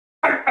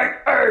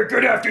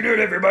Good afternoon,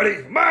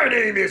 everybody. My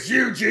name is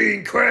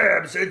Eugene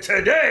Krabs, and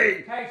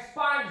today... Hey,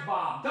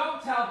 SpongeBob,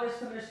 don't tell this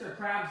to Mr.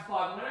 Krabs,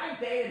 but when I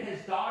dated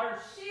his daughter,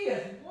 she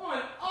is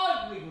one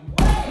ugly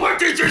whale. What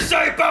did you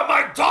say about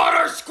my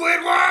daughter,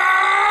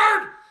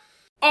 Squidward?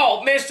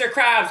 Oh, Mr.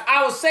 Krabs,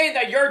 I was saying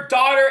that your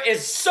daughter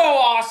is so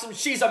awesome.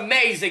 She's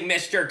amazing,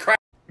 Mr. Krabs.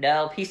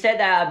 No, he said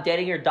that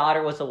dating your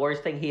daughter was the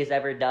worst thing he has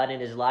ever done in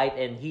his life,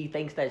 and he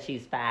thinks that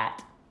she's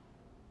fat.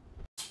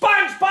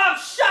 SpongeBob,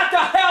 shut the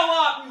hell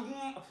up!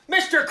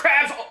 Mr.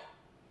 Krabs,